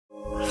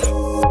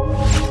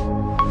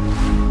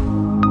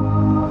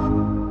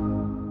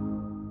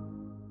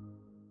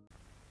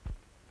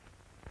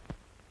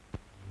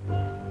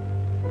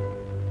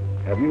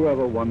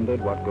ever wondered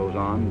what goes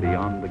on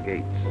beyond the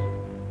gates?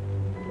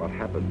 What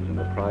happens in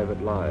the private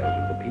lives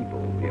of the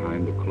people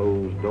behind the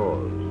closed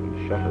doors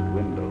and shuttered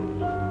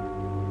windows?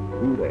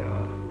 Who they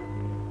are?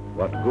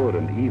 What good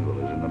and evil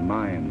is in the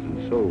minds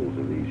and souls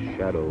of these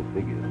shadow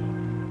figures?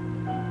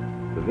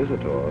 The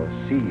visitor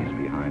sees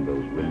behind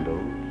those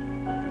windows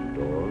and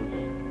doors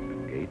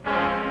and gates.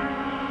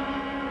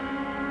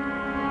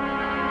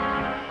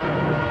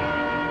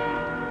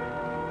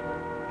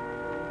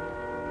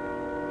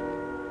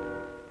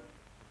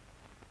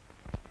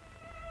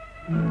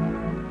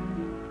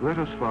 Let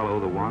us follow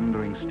the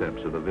wandering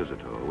steps of the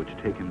visitor, which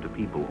take him to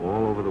people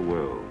all over the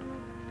world,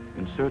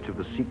 in search of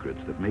the secrets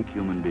that make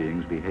human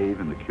beings behave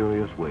in the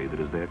curious way that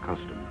is their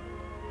custom.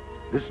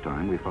 This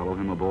time we follow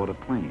him aboard a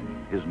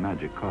plane, his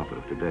magic carpet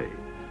of today,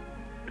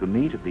 to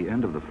meet at the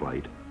end of the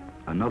flight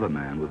another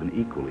man with an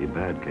equally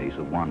bad case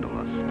of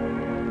wanderlust.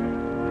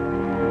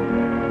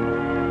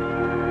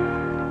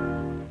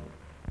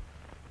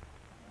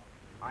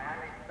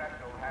 Miami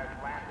Special has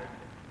landed.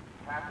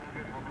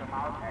 Passengers will come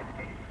out at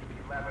gate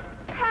 11.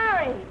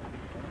 Harry!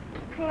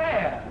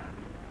 Claire!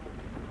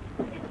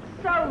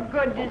 It's so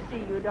good to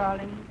see you,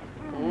 darling.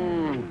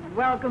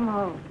 Welcome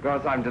home. Of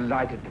course, I'm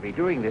delighted to be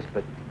doing this,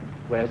 but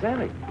where's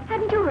Alec?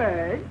 Hadn't you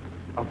heard?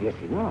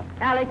 Obviously not.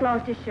 Alec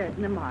lost his shirt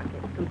in the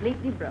market,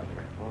 completely broke.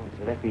 Oh,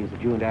 so that means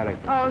that you and Alec...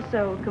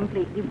 Also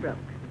completely broke.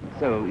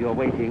 So you're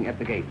waiting at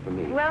the gate for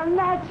me? Well,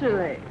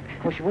 naturally.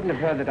 Of course, you wouldn't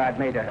have heard that I'd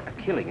made a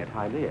killing at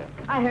Hialeah.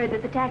 I heard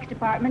that the tax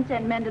department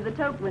sent men to the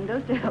tote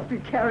windows to help you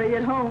carry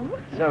it home.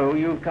 So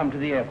you've come to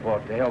the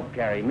airport to help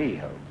carry me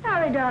home?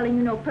 Harry, darling,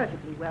 you know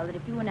perfectly well that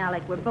if you and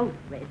Alec were both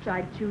rich,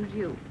 I'd choose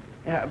you.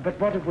 Yeah, but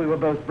what if we were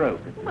both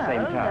broke at the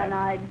same time?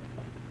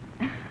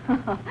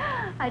 Then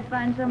I'd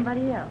find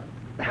somebody else.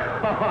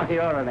 Oh,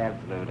 you're an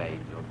absolute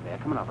angel, Claire.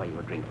 Come on, I'll buy you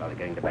a drink while they're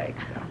going to bag.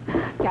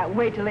 Can't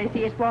wait till they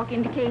see us walk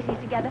into Casey's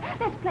together.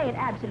 Let's play it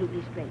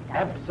absolutely straight,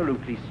 darling.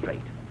 Absolutely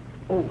straight.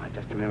 Oh, I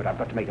just remembered I've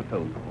got to make a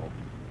phone call.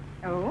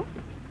 Oh?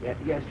 Yeah,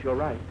 yes, you're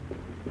right.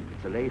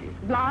 It's a lady.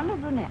 Blonde or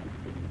brunette?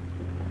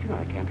 Do you know,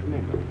 I can't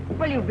remember.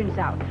 Well, you've been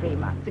south 3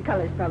 months. The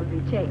color's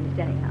probably changed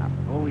anyhow.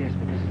 Oh, yes,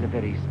 but this is a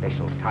very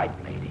special type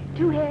lady.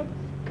 2 heads?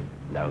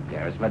 No,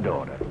 Claire, it's my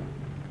daughter.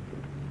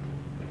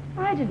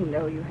 I didn't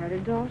know you had a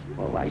daughter.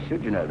 Well, why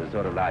should you know the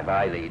sort of life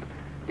I lead?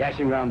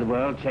 Dashing around the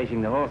world,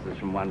 chasing the horses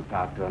from one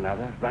park to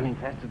another, running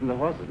faster than the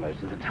horses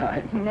most of the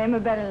time. Name a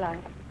better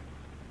life.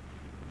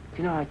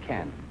 Do you know, I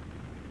can.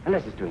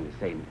 Unless it's doing the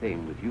same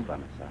thing with you by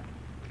my side.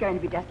 It's going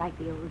to be just like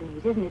the old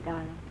days, isn't it,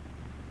 darling?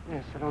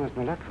 Yes, so long as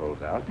my luck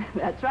holds out.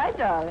 That's right,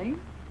 darling.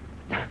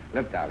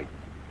 Look, darling,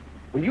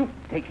 will you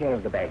take care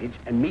of the baggage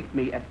and meet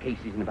me at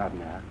Casey's in about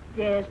an hour?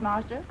 Yes,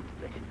 master.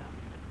 Splendid, darling.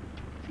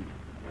 See you.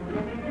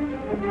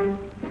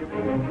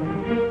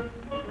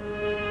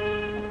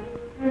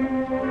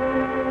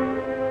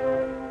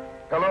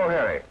 Hello,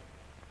 Harry.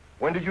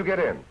 When did you get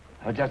in?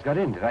 I just got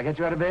in. Did I get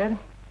you out of bed?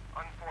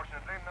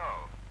 Unfortunately,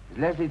 no. Is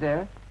Leslie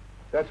there?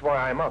 That's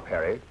why I'm up,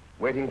 Harry,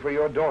 waiting for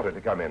your daughter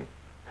to come in.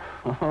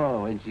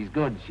 Oh, when she's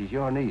good, she's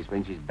your niece.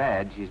 When she's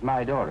bad, she's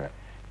my daughter.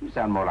 You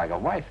sound more like a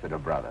wife than a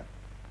brother.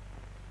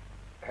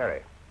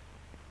 Harry,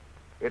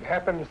 it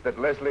happens that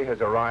Leslie has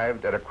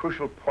arrived at a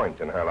crucial point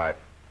in her life.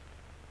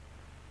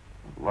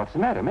 What's the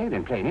matter? Make it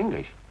in plain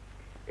English.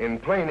 In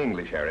plain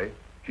English, Harry,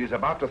 she's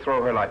about to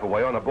throw her life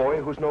away on a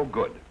boy who's no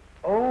good.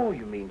 Oh,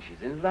 you mean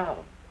she's in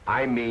love?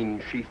 I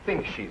mean, she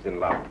thinks she's in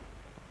love.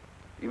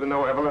 Even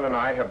though Evelyn and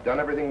I have done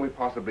everything we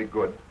possibly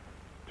could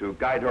to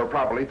guide her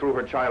properly through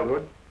her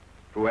childhood,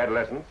 through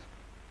adolescence,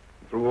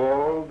 through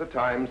all the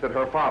times that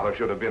her father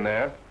should have been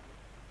there,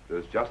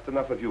 there's just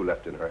enough of you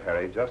left in her,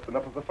 Harry, just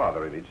enough of the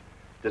father image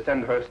to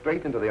send her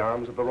straight into the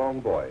arms of the wrong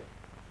boy,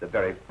 the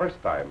very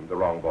first time the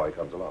wrong boy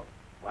comes along.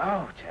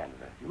 Wow,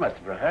 Chandler, you must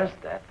have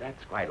rehearsed that.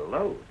 That's quite a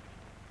load.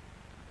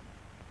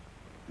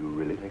 You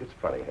really think it's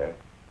funny, Harry?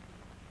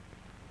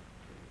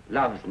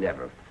 Love's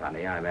never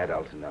funny. I'm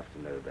adult enough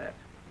to know that.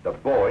 The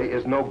boy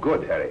is no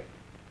good, Harry.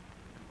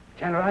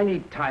 Chandler, I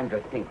need time to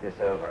think this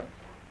over.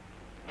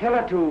 Tell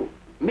her to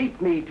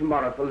meet me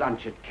tomorrow for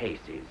lunch at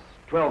Casey's,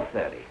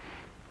 12:30.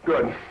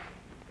 Good.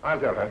 I'll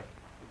tell her.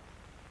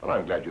 Well,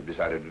 I'm glad you've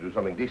decided to do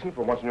something decent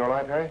for once in your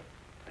life, Harry.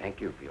 Thank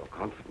you for your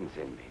confidence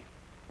in me.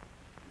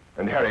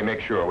 And Harry,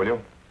 make sure, will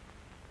you?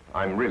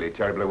 I'm really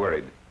terribly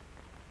worried.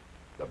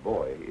 The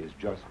boy is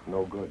just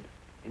no good.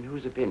 In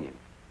whose opinion?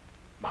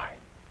 Mine.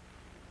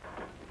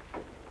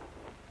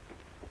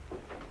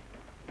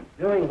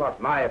 Knowing what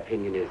my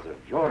opinion is of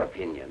your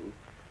opinion,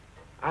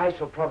 I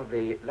shall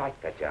probably like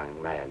that young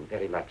man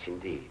very much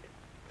indeed.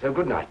 So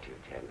good night to you,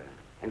 Chandler,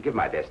 and give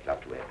my best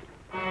love to Evelyn.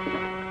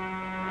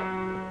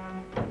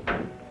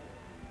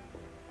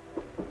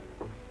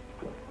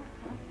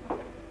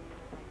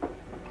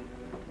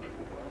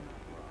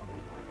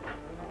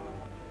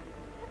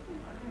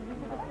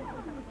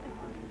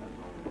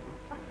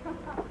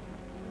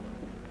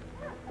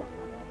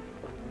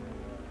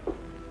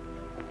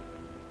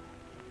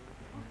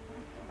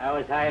 How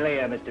was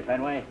Hialeah, Mr.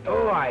 Fenway?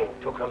 Oh, I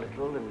took a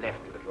little and left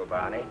a little,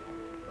 Barney.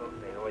 Oh,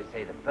 they always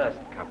say the first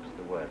cup's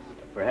the worst.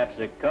 Perhaps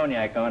a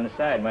cognac on the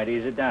side might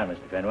ease it down,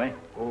 Mr. Fenway.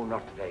 Oh,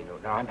 not today, no.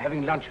 No, I'm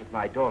having lunch with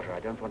my daughter. I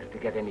don't want her to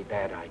get any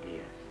bad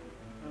ideas.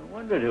 I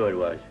wondered who it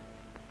was.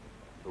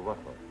 For what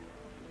for?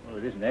 Well,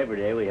 it isn't every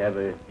day we have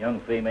a young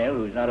female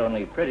who's not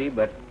only pretty,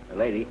 but a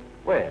lady.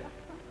 Where?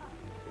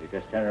 You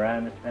just turn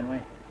around, Mr.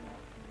 Fenway.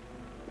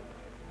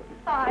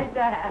 Hi,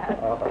 Dad.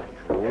 Oh,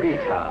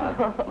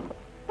 sweetheart.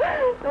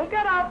 Don't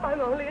get up.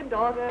 I'm only a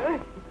daughter.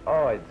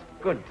 Oh, it's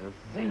good to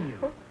see you.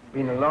 It's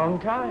been a long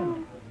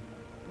time.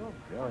 You're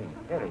growing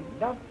very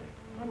lovely.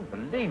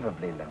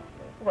 Unbelievably lovely.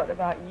 What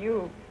about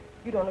you?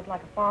 You don't look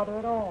like a father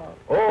at all.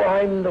 Oh,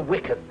 I'm the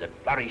wicked that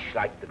flourish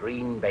like the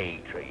green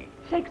bay tree.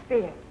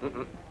 Shakespeare.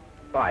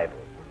 Bible,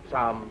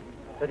 Psalm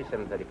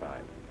 37:35.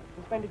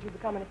 Since when did you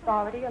become an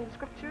authority on the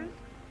scriptures?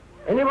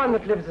 Anyone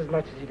that lives as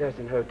much as he does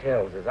in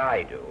hotels as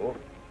I do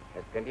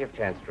has plenty of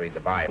chance to read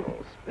the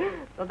Bibles.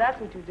 Well, that's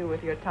what you do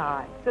with your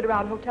time. Sit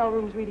around hotel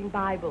rooms reading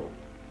Bibles.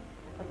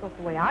 That's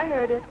the way I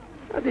heard it.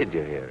 How did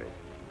you hear it?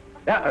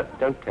 No,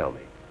 don't tell me.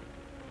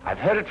 I've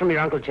heard it from your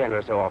Uncle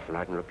Chandler so often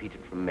I can repeat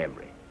it from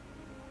memory.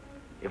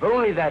 If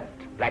only that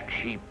black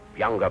sheep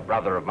younger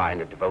brother of mine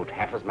would devote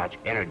half as much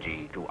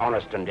energy to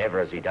honest endeavor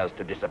as he does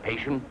to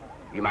dissipation,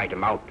 he might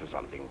amount to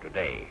something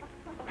today.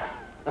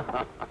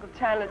 Uncle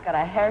Chandler's got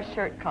a hair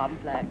shirt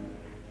complex.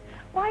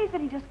 Why is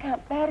it he just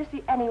can't bear to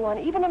see anyone,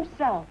 even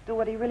himself, do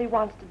what he really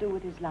wants to do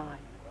with his life?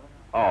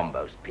 Oh,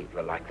 most people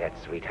are like that,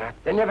 sweetheart.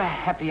 They're never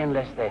happy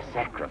unless they're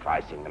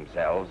sacrificing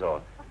themselves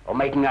or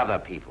making other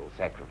people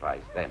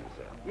sacrifice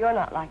themselves. You're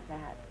not like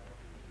that.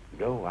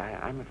 No,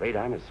 I'm afraid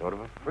I'm a sort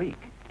of a freak.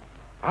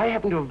 I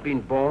happen to have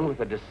been born with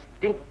a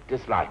distinct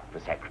dislike for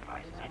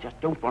sacrifices. I just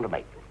don't want to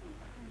make them.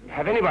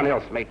 Have anyone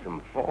else make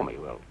them for me,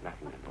 well,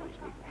 nothing annoys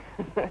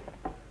me.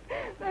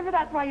 Maybe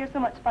that's why you're so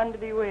much fun to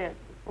be with.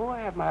 Oh,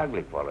 I have my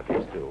ugly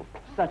qualities, too.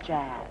 Such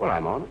as? Well,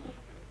 I'm honest.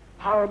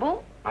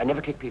 Horrible? I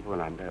never kick people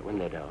when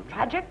they're down.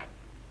 Tragic?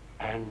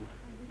 And,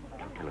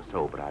 don't tell a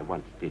soul, but I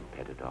once did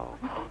pet a dog.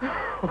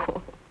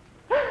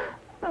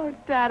 Oh,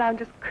 Dad, I'm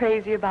just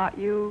crazy about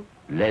you.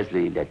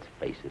 Leslie, let's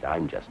face it,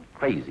 I'm just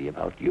crazy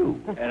about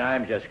you. And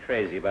I'm just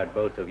crazy about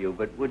both of you,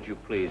 but would you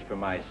please, for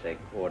my sake,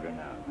 order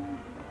now?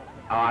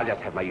 Oh, I'll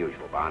just have my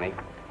usual, Barney.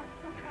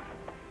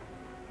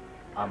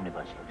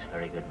 Omnibus looks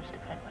very good, Mr.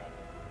 Fenway.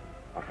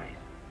 What race?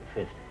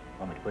 The 5th.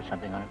 Want me to put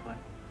something on it, boy?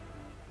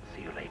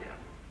 See you later.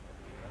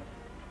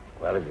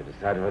 Well, have you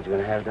decided what you're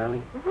going to have,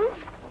 darling?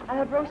 I'll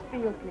have roast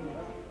veal, please.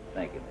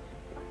 Thank you, Miss.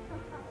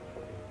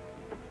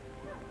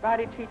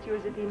 Roddy treats you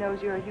as if he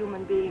knows you're a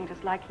human being,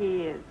 just like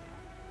he is.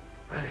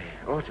 Well,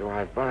 he ought to.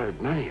 I've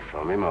borrowed money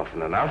from him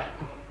often enough.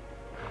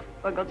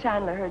 Uncle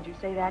Chandler heard you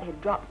say that.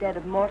 He'd drop dead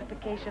of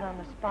mortification on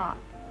the spot.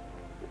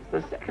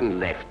 It's the second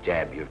left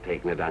jab you've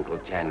taken at Uncle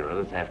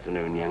Chandler this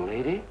afternoon, young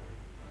lady.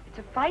 It's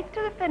a fight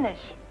to the finish.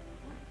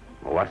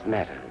 Well, what's the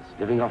matter? Is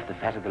living off the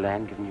fat of the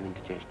land giving you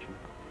indigestion?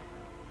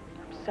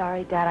 I'm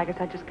sorry, Dad. I guess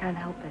I just can't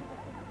help it.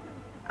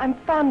 I'm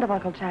fond of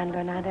Uncle Chandler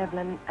and Aunt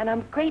Evelyn, and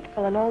I'm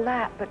grateful and all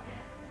that, but...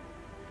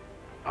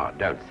 Oh,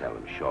 don't sell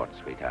them short,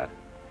 sweetheart.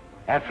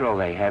 After all,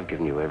 they have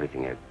given you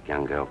everything a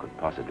young girl could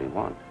possibly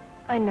want.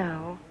 I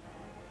know.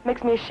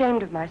 Makes me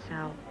ashamed of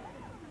myself.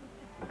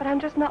 But I'm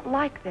just not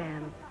like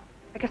them.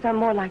 I guess I'm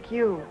more like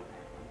you.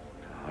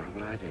 It's a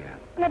horrible idea.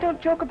 And I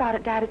don't joke about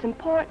it, Dad. It's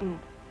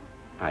important.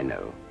 I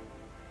know.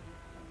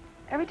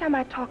 Every time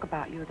I talk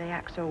about you, they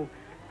act so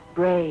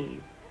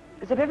brave.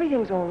 As if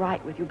everything's all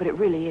right with you, but it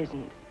really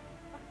isn't.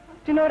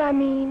 Do you know what I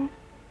mean?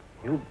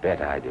 You bet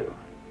I do.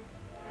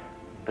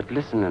 But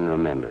listen and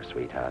remember,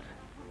 sweetheart.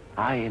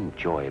 I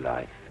enjoy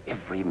life,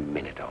 every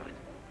minute of it.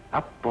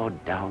 Up or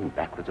down,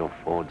 backwards or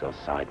forwards or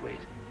sideways.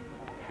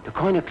 To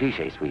coin a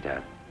cliche,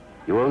 sweetheart,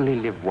 you only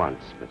live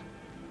once, but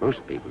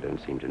most people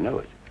don't seem to know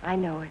it. I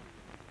know it.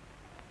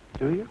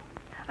 Do you?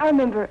 I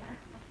remember,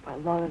 well,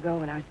 long ago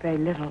when I was very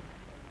little,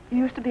 you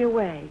used to be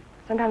away,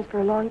 sometimes for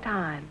a long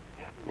time.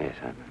 Yes,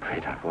 I'm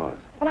afraid I was.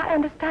 Well, I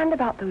understand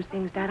about those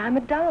things, Dad. I'm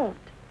adult.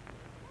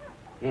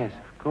 Yes,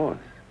 of course.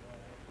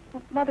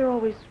 Well, Mother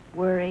always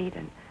worried,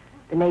 and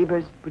the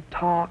neighbors would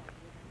talk.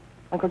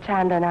 Uncle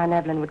Chandler and Aunt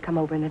Evelyn would come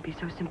over, and they'd be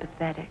so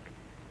sympathetic.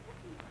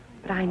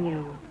 But I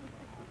knew.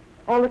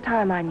 All the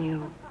time I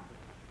knew.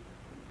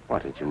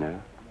 What did you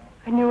know?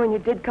 I knew when you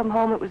did come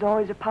home, it was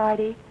always a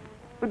party.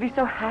 We'd be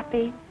so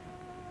happy.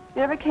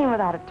 You never came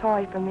without a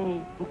toy for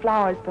me and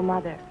flowers for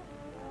Mother.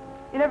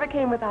 You never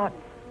came without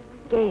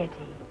gaiety.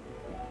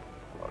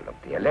 Oh, look,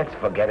 dear, let's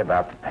forget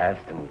about the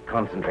past and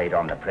concentrate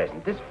on the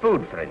present. This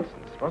food, for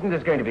instance. Wasn't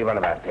this going to be one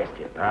of our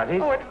festive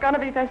parties? Oh, it's going to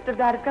be festive,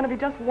 Dad. It's going to be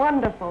just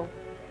wonderful.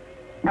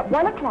 At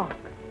 1 o'clock,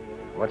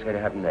 What's going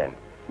to happen then?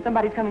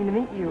 somebody's coming to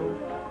meet you.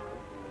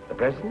 The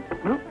president?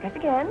 Guess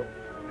again.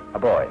 A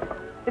boy.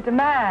 It's a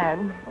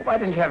man. Well, why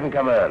didn't you have him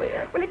come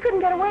earlier? Well, he couldn't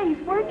get away.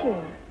 He's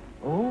working.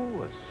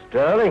 Oh, a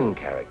sterling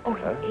character. Oh,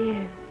 he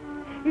is.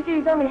 You see,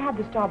 he's only had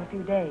this job a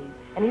few days,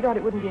 and he thought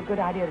it wouldn't be a good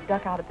idea to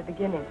duck out at the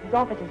beginning. His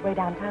office is way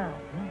downtown.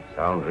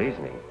 Sound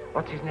reasoning.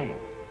 What's his name?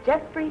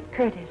 Jeffrey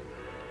Curtis.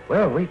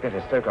 Well, we'd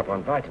better stoke up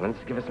on vitamins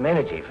to give us some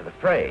energy for the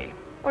fray.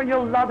 Oh,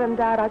 you'll love him,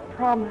 Dad, I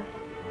promise.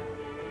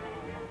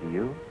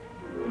 You?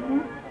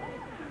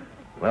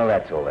 Well,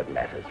 that's all that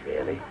matters,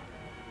 really.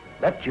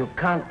 But you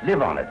can't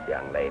live on it,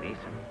 young ladies.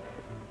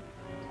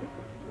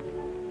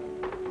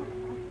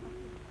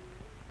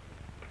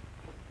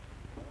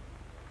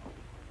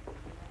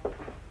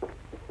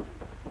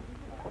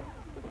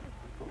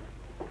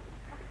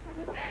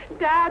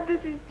 Dad,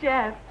 this is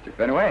Jeff. Mr.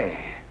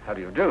 Fenway. How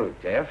do you do,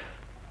 Jeff?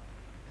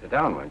 Sit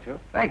down, won't you?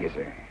 Thank you,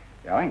 sir.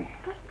 Darling.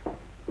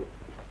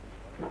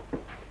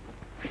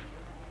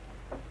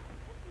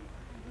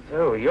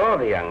 So, you're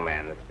the young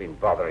man that's been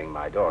bothering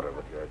my daughter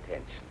with your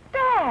attention.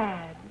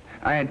 Dad!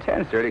 I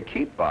intend, sir, to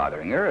keep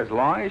bothering her as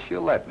long as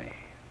she'll let me.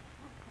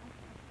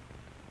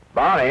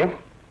 Barney.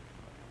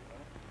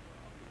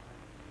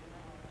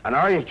 An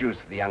orange juice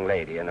for the young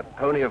lady and a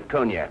pony of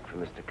cognac for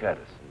Mr.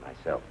 Curtis and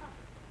myself.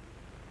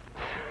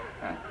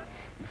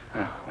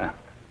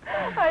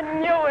 I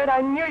knew it.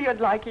 I knew you'd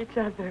like each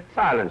other.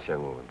 Silence,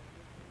 young woman.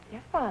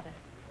 Yes, Father.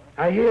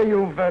 I hear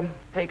you've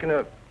taken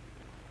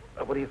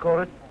what do you call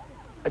it?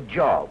 A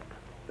job.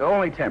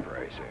 Only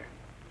temporary, sir.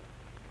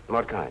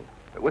 What kind?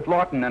 With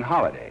Lawton and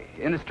Holiday,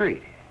 in the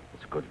street.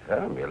 It's a good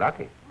firm. You're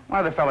lucky.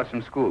 One of the fellows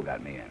from school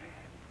got me in.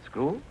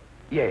 School?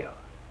 Yale.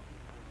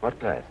 What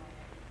class?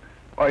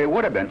 Oh, it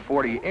would have been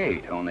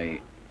 48,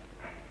 only...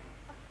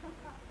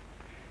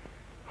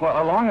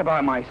 Well, along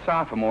about my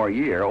sophomore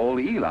year, old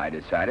Eli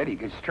decided he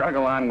could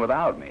struggle on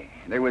without me.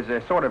 There was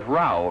a sort of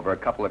row over a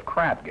couple of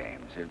crap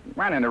games. It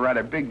ran into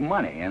rather big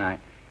money, and I...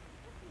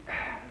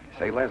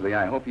 Say, Leslie,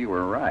 I hope you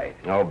were right.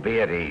 Oh,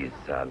 be at ease,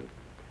 son.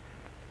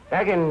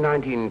 Back in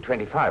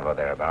 1925 or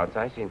thereabouts,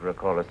 I seem to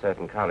recall a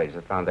certain college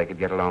that found they could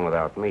get along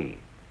without me.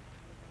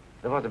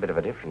 There was a bit of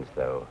a difference,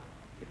 though.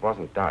 It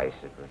wasn't dice,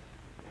 it was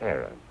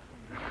terror.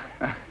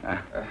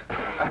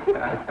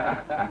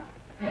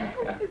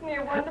 Isn't he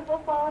a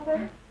wonderful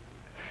father?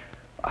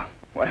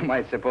 What am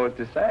I supposed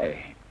to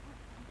say?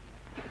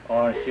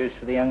 Orange juice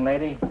for the young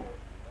lady.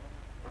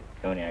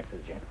 Cognac for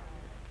the gent.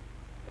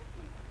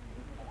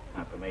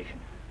 Confirmation.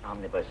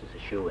 Omnibus is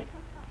a shoo-in.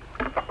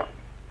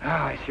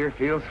 Oh, it sure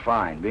feels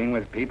fine being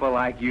with people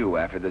like you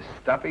after the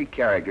stuffy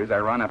characters I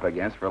run up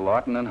against for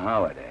Lawton and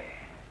Holiday.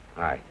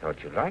 I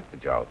thought you liked the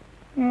job.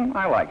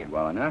 I like it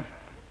well enough.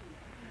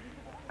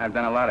 I've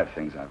done a lot of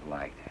things I've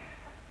liked.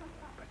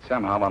 But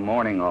somehow a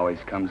morning always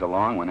comes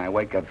along when I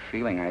wake up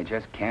feeling I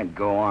just can't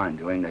go on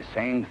doing the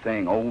same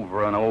thing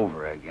over and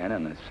over again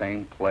in the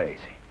same place.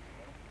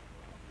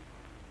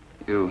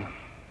 You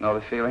know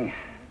the feeling?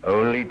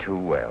 Only too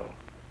well.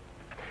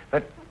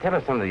 But tell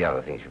us some of the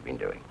other things you've been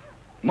doing.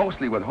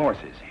 Mostly with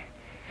horses.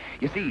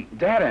 You see,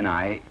 Dad and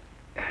I...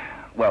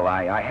 Well,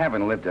 I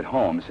haven't lived at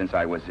home since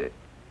I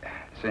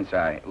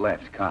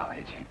left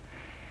college.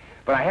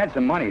 But I had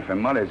some money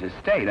from Mother's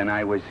estate, and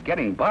I was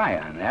getting by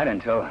on that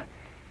until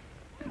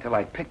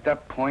I picked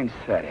up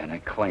Poinsettia in a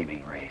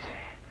claiming race.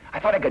 I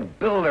thought I could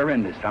build her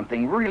into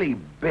something really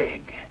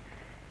big.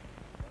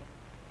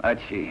 But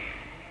she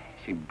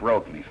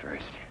broke me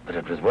first. But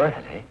it was worth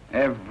it, eh?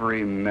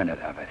 Every minute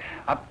of it.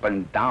 Up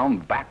and down,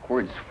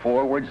 backwards,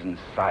 forwards, and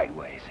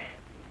sideways.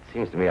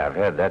 Seems to me I've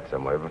heard that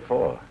somewhere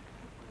before.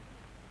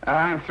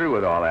 I'm through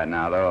with all that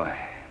now, though.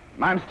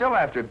 I'm still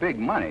after big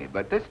money,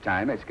 but this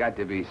time it's got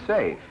to be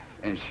safe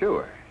and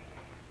sure.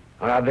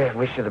 Well, I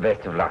wish you the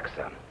best of luck,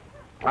 son.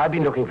 I've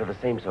been looking for the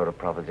same sort of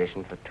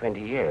proposition for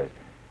 20 years.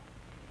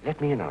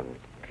 Let me in on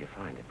it if you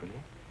find it, will you?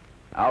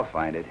 I'll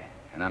find it,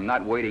 and I'm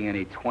not waiting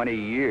any 20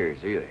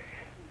 years either.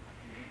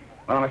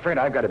 Well, I'm afraid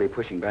I've got to be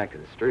pushing back to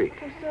the street.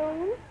 Too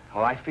soon?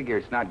 Well, I figure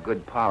it's not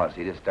good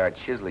policy to start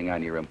chiseling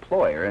on your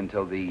employer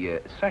until the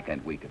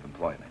second week of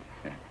employment.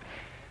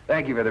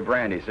 Thank you for the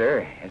brandy,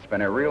 sir. It's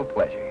been a real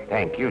pleasure.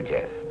 Thank you,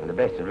 Jeff, and the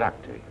best of luck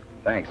to you.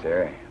 Thanks,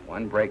 sir.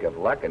 One break of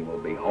luck and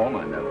we'll be home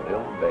on the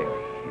Bill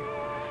Bailey.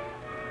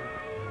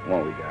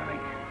 Won't we, darling?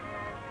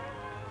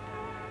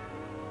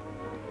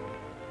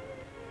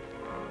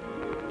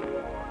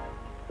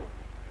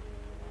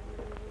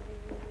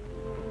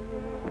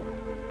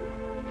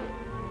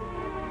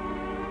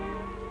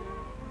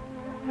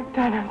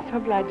 Dad, I'm so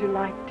glad you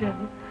liked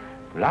him.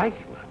 Like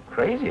him? I'm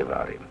crazy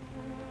about him.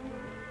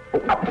 Oh,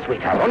 up,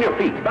 sweetheart, on your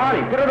feet.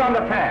 Barney, put it on the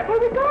tab. Where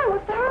are we going?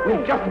 What's the hurry?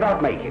 We'll just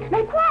about make it.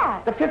 Make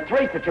what? The 5th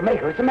race at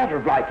Jamaica. It's a matter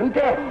of life and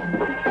death.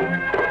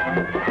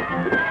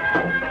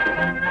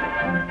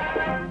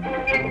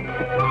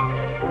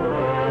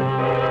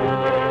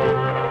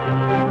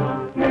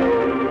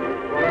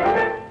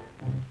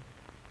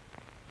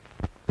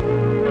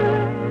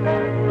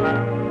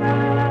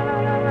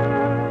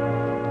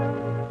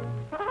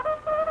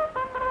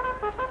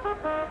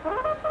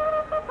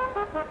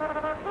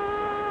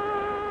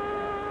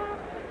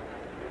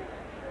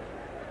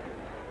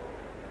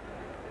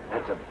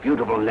 That's a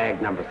beautiful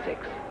nag, number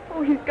 6.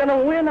 Oh, he's gonna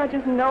win. I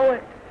just know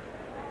it.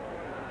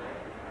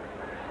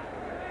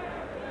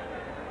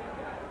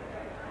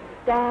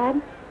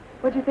 Dad,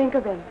 what'd you think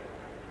of him?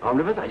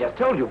 Omnibus, I just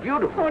told you,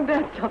 beautiful. Oh,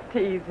 Dad, stop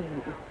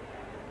teasing.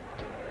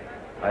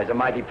 Oh, he's a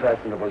mighty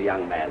personable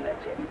young man,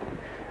 that's it.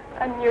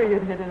 I knew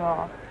you'd hit it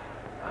off.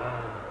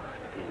 Ah,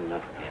 to be in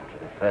love again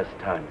for the first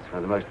time. It's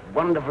one of the most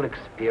wonderful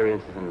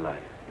experiences in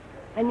life.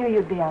 I knew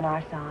you'd be on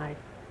our side.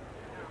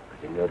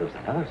 I didn't know there was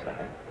another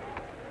side.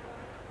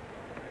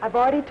 I've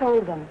already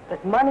told them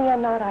that money or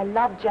not, I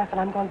love Jeff and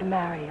I'm going to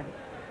marry him.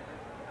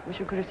 Wish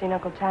you could have seen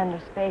Uncle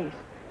Chandler's face.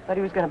 Thought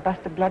he was going to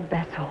bust a blood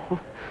vessel.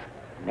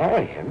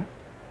 Marry him?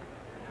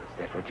 Is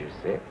that what you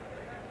said?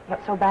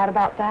 What's so bad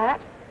about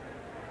that?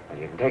 Well,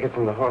 you can take it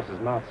from the horse's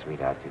mouth,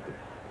 sweetheart.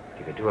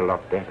 You could do a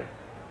lot better.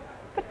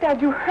 But,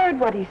 Dad, you heard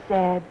what he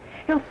said.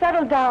 He'll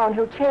settle down,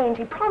 he'll change.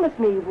 He promised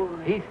me he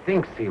would. He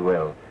thinks he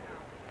will.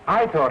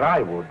 I thought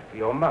I would for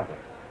your mother.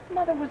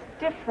 Mother was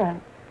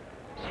different.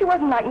 She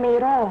wasn't like me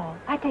at all.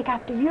 I take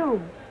after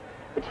you.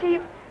 But she...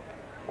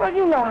 Well,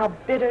 you know how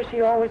bitter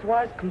she always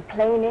was,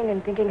 complaining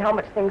and thinking how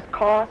much things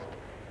cost.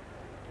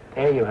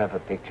 There you have a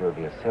picture of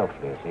yourself,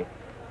 Leslie.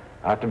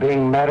 After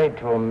being married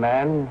to a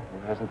man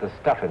who hasn't the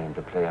stuff in him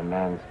to play a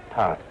man's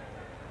part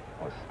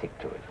or stick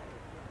to it.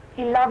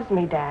 He loves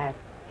me, Dad.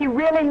 He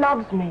really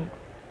loves me.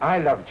 I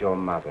loved your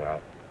mother.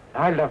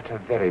 I loved her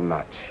very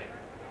much.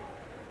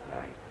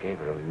 I gave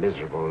her a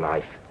miserable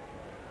life.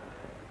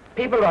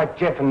 People like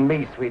Jeff and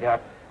me,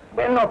 sweetheart,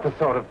 we're not the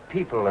sort of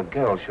people a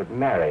girl should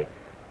marry.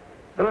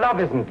 The love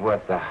isn't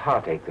worth the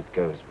heartache that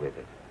goes with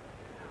it.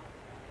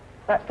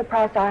 That's the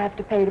price I have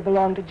to pay to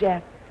belong to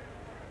Jeff.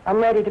 I'm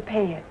ready to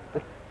pay it.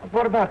 But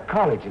what about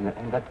college and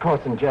that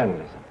course in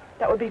journalism?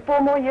 That would be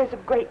 4 more years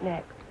of great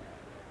neck.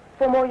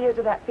 4 more years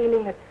of that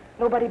feeling that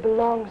nobody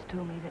belongs to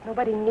me, that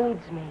nobody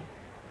needs me.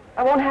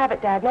 I won't have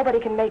it, Dad. Nobody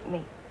can make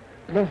me.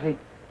 Leslie,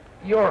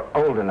 you're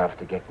old enough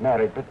to get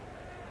married, but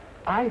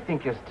I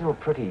think you're still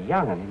pretty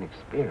young and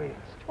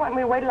inexperienced. You want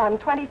me to wait till I'm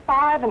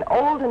 25 and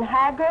old and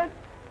haggard?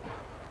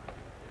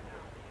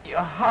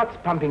 Your heart's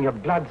pumping your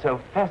blood so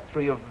fast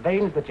through your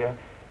veins that your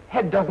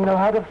head doesn't know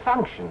how to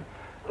function.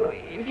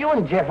 If you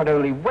and Jeff would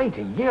only wait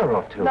a year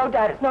or two... No,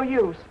 Dad, it's no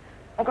use.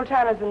 Uncle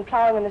Chandler's been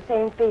plowing in the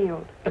same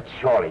field. But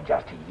surely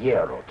just a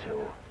year or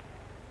two.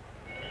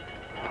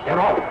 They're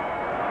off.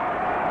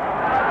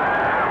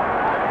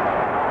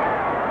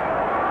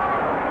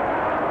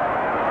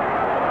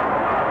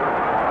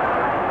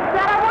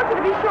 Dad, I want you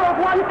to be sure of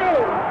one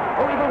thing.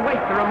 Oh, we will wait.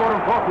 There are more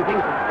important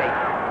things at stake.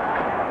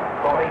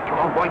 Boy, come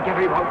on, boy. Get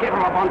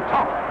her up on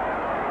top.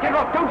 Get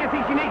her up. Don't you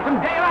see she needs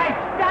some daylight?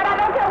 Dad, I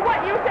don't care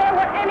what you say or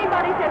what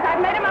anybody says. I've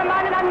made up my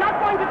mind and I'm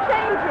not going to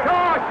change it.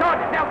 Sure.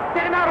 Now,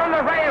 get him out on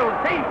the rails.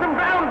 Save some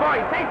ground,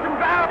 boy. Save some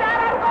ground. Dad,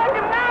 I'm going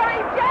to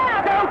marry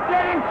Jeff. Don't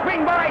let him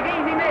swing by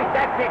easy, miss.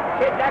 That's it,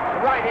 kid. That's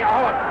right, your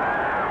horse.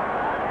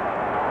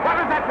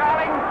 What is that,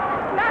 darling?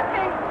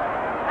 Nothing.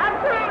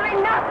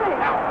 Absolutely nothing.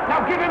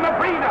 Now give him a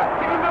breather.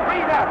 Give him a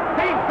breather.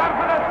 Save some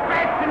for the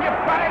stretch and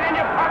you've got it in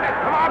your pocket.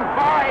 Come on,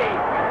 boy.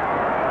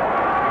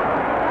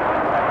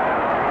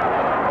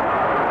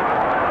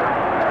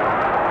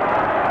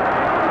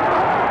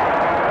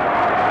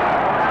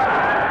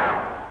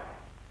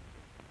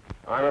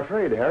 I'm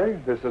afraid, Harry,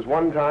 this is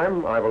one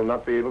time I will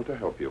not be able to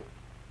help you.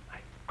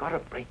 I've got to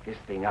break this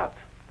thing up.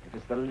 If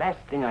it's the last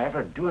thing I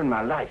ever do in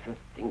my life, the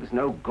thing's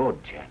no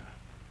good, Jen.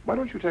 Why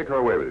don't you take her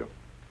away with you?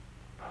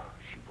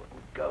 She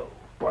wouldn't go.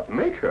 What,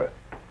 make her?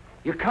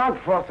 You can't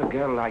force a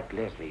girl like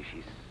Leslie.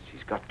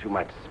 She's got too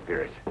much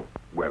spirit.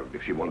 Well,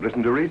 if she won't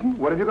listen to reason,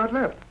 what have you got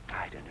left?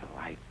 I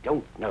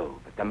don't know,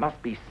 but there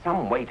must be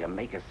some way to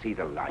make her see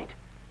the light.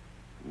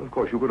 Of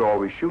course, you could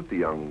always shoot the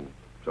young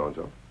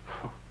so-and-so.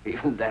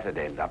 Even that'd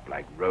end up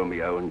like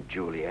Romeo and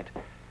Juliet.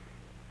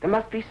 There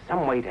must be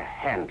some way to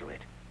handle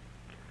it.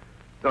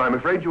 No, I'm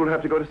afraid you'll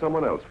have to go to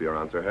someone else for your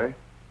answer, Harry.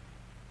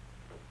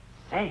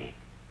 Say,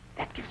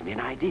 that gives me an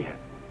idea.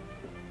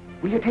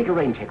 Will you take a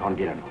rain check on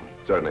dinner for me?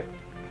 Certainly.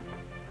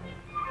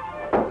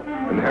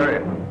 And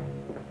Harry,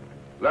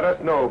 let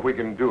us know if we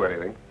can do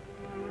anything.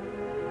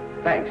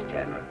 Thanks,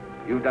 Chandler.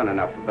 You've done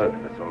enough for both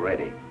of us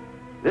already.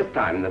 This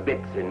time the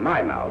bit's in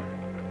my mouth.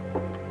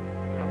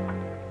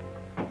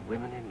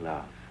 Women in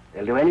love.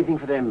 They'll do anything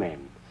for their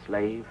men.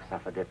 Slave,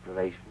 suffer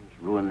deprivations,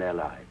 ruin their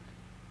lives.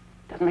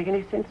 Doesn't make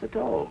any sense at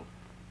all.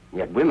 And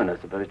yet women are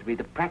supposed to be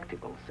the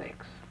practical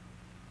sex.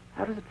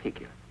 How does it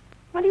figure?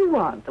 What do you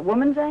want, the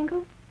woman's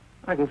angle?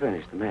 I can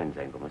furnish the man's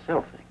angle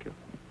myself, thank you.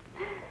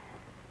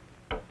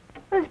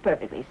 Well, it's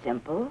perfectly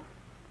simple.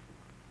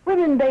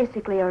 Women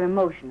basically are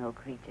emotional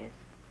creatures.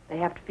 They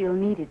have to feel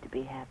needed to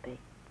be happy.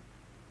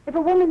 If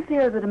a woman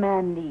feels that a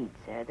man needs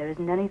her, there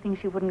isn't anything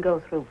she wouldn't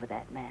go through for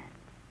that man,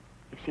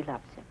 if she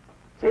loves him.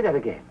 Say that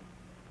again.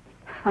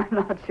 I'm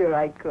not sure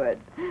I could.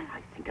 I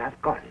think I've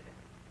got it.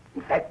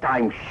 In fact,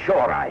 I'm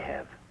sure I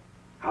have.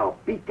 I'll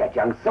beat that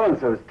young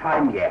so-and-so's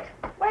time yet.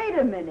 Wait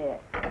a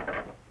minute.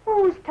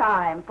 Whose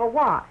time? For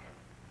what?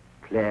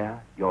 Claire,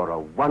 you're a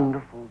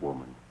wonderful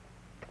woman.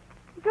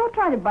 If you're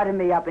trying to butter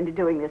me up into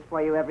doing this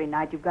for you every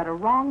night, you've got a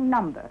wrong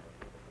number.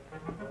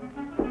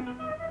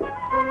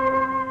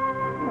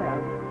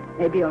 Well,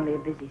 maybe only a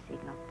busy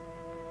signal.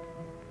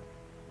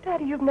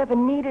 Daddy, you've never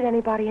needed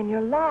anybody in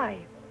your life.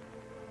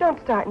 Don't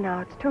start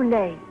now. It's too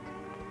late.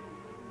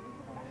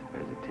 I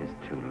suppose it is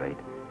too late.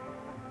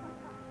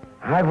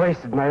 I've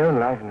wasted my own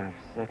life, and I've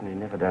certainly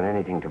never done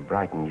anything to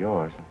brighten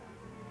yours.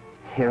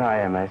 Here I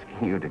am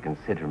asking you to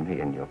consider me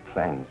in your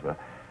plans. Well,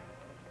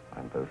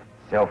 I'm both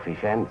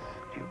selfish and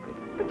stupid.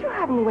 But you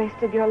haven't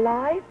wasted your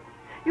life.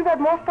 You've had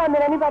more fun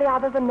than anybody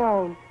I've ever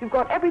known. You've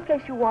gone every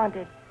place you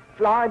wanted.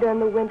 Florida in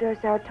the winter,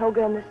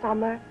 Saratoga in the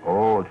summer.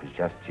 Oh, it was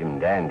just Jim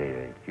Dandy,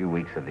 the few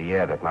weeks of the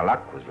year that my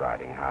luck was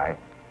riding high.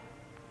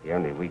 The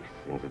only weeks,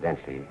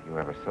 incidentally, you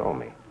ever saw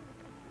me.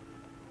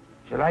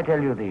 Shall I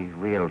tell you the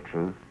real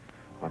truth?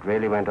 What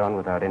really went on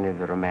without any of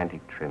the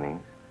romantic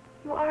trimmings?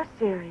 You are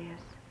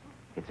serious.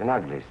 It's an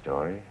ugly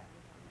story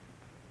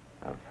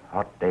of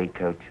hot day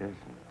coaches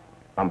and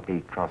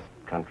bumpy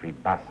cross-country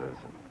buses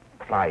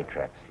and fly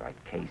traps like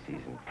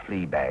Casey's and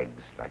flea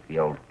bags like the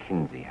old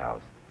Kinsey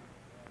house.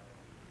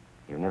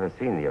 You've never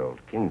seen the old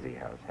Kinsey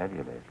house, have you,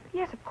 Leslie?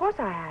 Yes, of course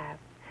I have.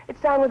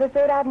 It's down with the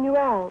 3rd Avenue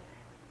L.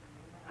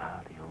 Ah,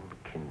 the old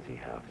Kinsey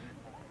house.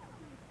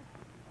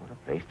 What a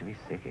place to be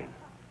sick in.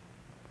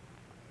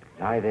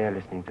 Lie there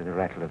listening to the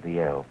rattle of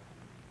the L.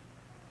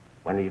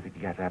 Wonder if you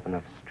could gather up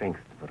enough strength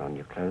to put on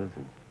your clothes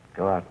and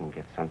go out and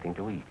get something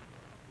to eat.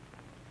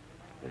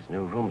 There's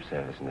no room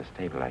service in a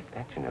stable like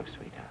that, you know,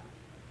 sweetheart.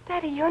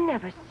 Daddy, you're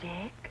never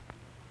sick.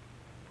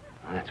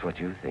 Well, that's what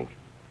you think.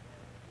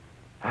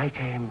 I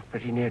came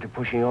pretty near to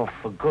pushing off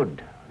for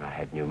good when I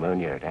had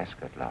pneumonia at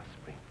Ascot last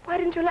spring. Why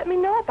didn't you let me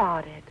know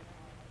about it?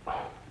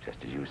 Oh, just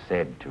as you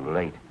said, too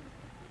late.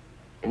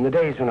 In the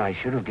days when I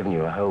should have given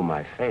you a home,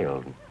 I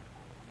failed.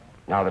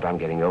 Now that I'm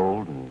getting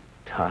old and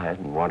tired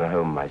and want a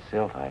home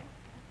myself, I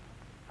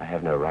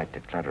have no right to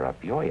clutter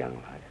up your young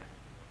life.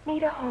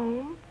 Need a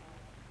home?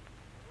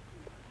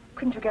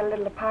 Couldn't you get a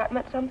little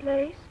apartment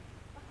someplace?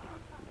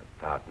 An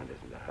apartment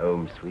isn't a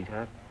home,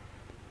 sweetheart.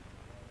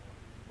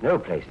 No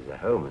place is a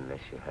home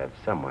unless you have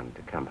someone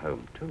to come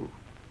home to.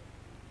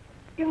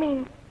 You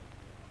mean...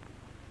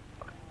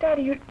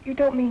 Daddy, you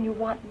don't mean you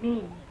want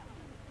me.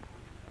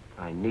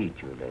 I need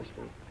you,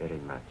 Leslie, very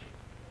much.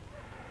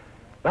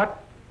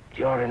 But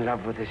you're in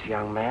love with this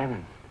young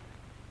man.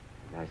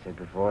 And I said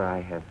before,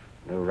 I have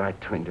no right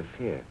to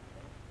interfere.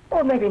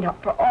 Well, maybe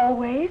not for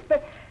always,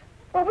 but...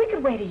 Well, we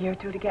could wait a year or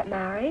two to get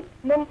married.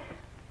 And then...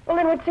 Well,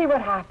 then we'd see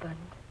what happened.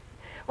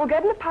 We'll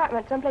get an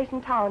apartment someplace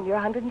in town near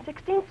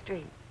 116th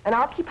Street. And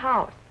I'll keep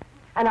house.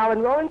 And I'll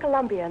enroll in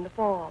Columbia in the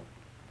fall.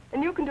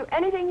 And you can do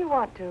anything you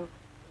want to,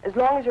 as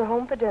long as you're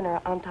home for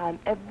dinner on time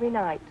every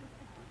night.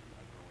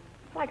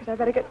 Well, I guess I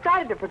better get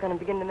started if we're going to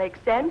begin to make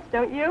sense,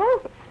 don't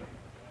you?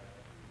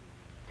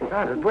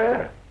 Started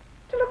where?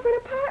 To look for an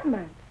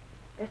apartment.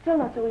 They're still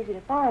not so easy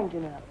to find,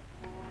 you know.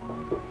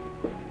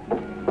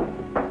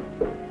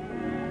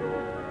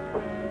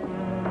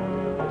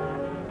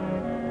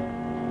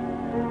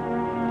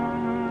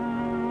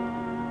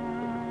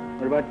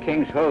 What about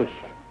King's Host?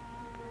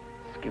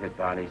 Skip it,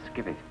 Barney,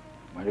 skip it.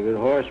 Mighty good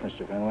horse,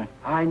 Mr. Fenway.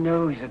 I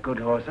know he's a good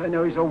horse. I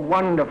know he's a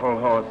wonderful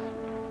horse.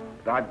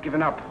 But I've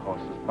given up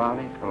horses,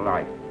 Barney, for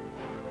life.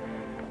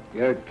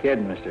 You're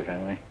kidding, Mr.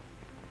 Fenway.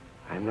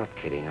 I'm not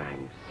kidding.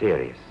 I'm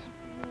serious.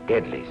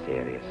 Deadly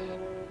serious.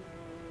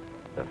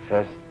 The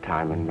first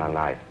time in my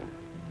life.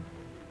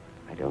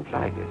 I don't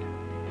like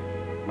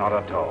it. Not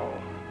at all.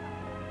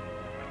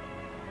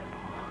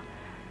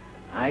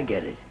 I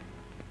get it.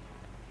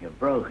 You're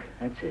broke.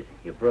 That's it.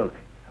 You're broke.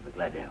 I'll be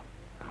glad to help.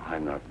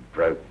 I'm not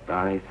broke,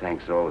 Barney.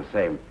 Thanks all the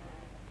same.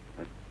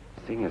 But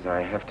seeing as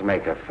I have to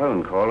make a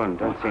phone call and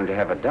don't seem to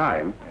have a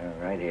dime...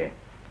 You're right here.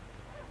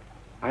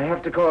 I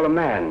have to call a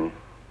man,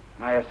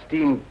 my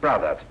esteemed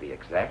brother, to be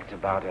exact,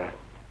 about a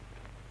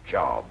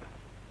job.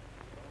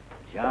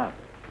 Job?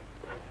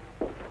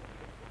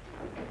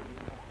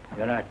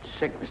 You're not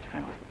sick, Mr.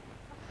 Fenway.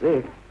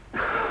 Sick?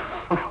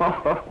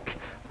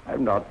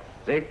 I'm not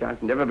sick.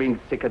 I've never been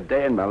sick a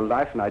day in my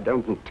life, and I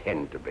don't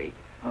intend to be.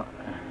 Oh,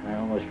 I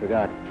almost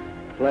forgot.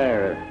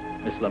 Claire,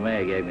 Miss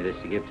LeMay gave me this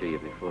to give to you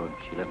before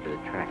she left for the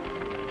track.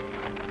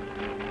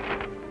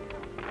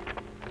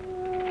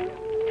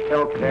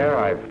 Tell Claire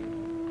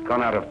I've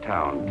gone out of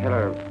town.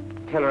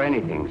 Tell her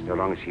anything, so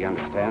long as she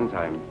understands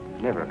I'm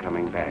never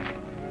coming back.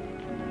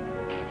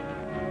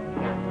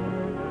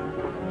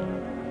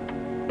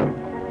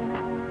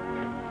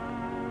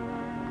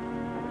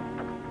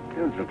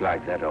 Don't look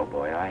like that, old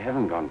boy. I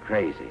haven't gone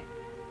crazy.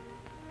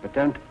 But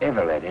don't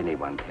ever let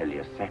anyone tell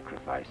you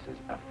sacrifices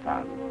are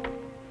fun.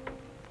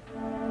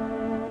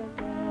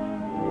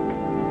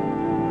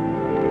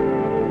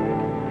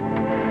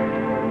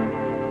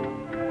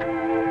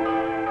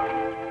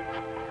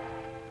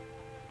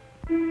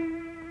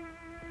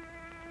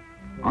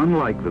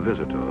 Unlike the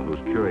visitor, whose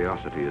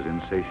curiosity is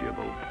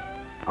insatiable,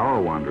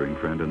 our wandering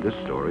friend in this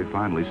story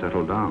finally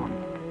settled down.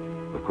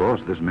 Of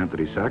course, this meant that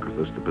he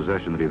sacrificed the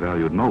possession that he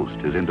valued most,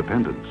 his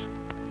independence.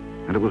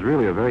 And it was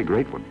really a very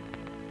great one,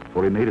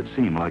 for he made it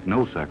seem like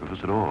no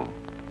sacrifice at all.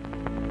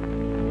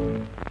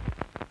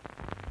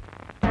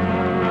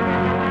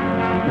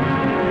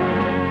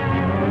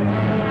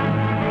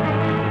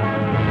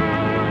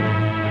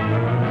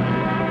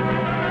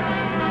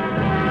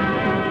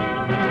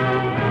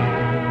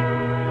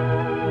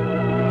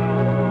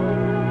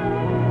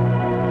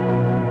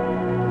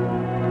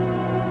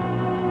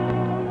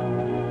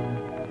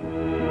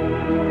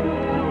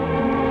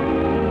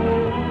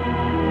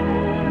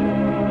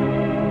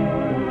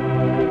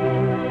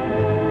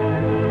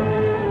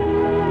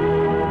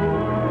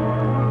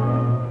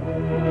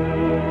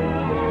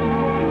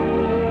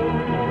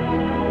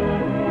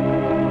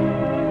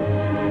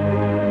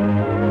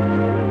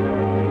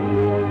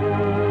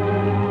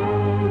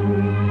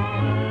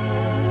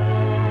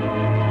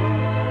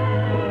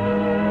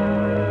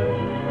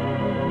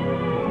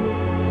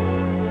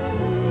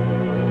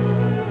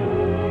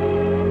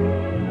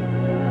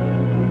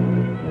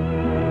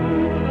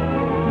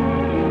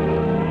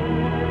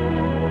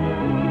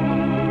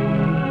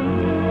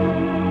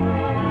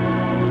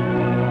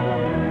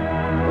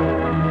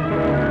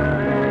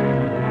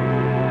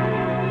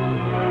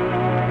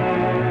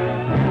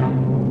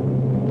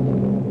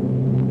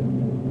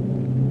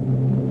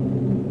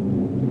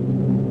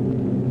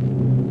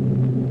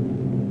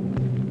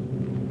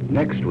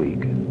 Next week,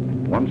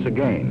 once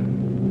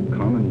again,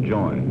 come and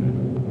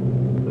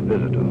join the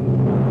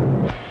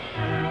visitor.